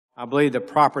I believe the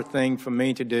proper thing for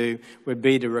me to do would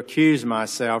be to recuse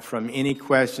myself from any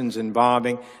questions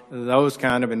involving those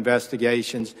kind of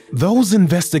investigations. Those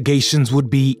investigations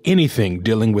would be anything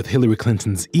dealing with Hillary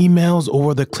Clinton's emails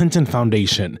or the Clinton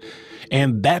Foundation.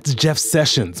 And that's Jeff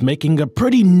Sessions making a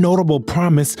pretty notable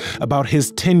promise about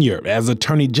his tenure as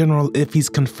Attorney General if he's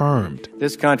confirmed.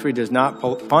 This country does not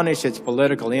punish its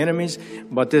political enemies,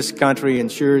 but this country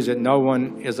ensures that no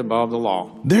one is above the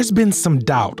law. There's been some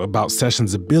doubt about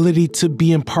Sessions' ability to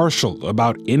be impartial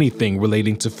about anything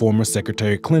relating to former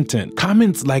Secretary Clinton.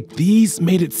 Comments like these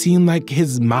made it seem like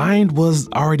his mind was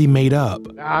already made up.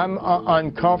 I'm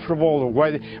uncomfortable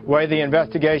the way the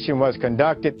investigation was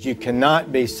conducted. You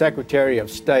cannot be Secretary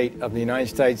of State of the United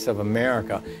States of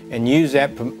America and use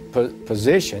that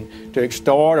position to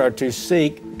extort or to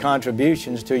seek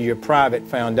contributions to your private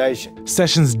foundation.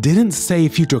 Sessions didn't say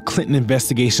future Clinton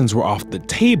investigations were off the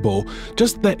table,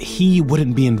 just that he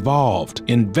wouldn't be involved.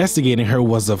 Investigating her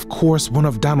was, of course, one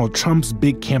of Donald Trump's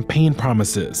big campaign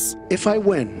promises. If I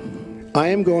win, I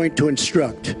am going to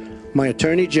instruct my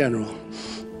Attorney General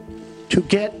to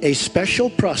get a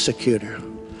special prosecutor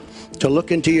to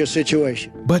look into your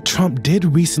situation. But Trump did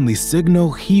recently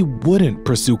signal he wouldn't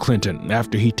pursue Clinton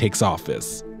after he takes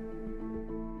office.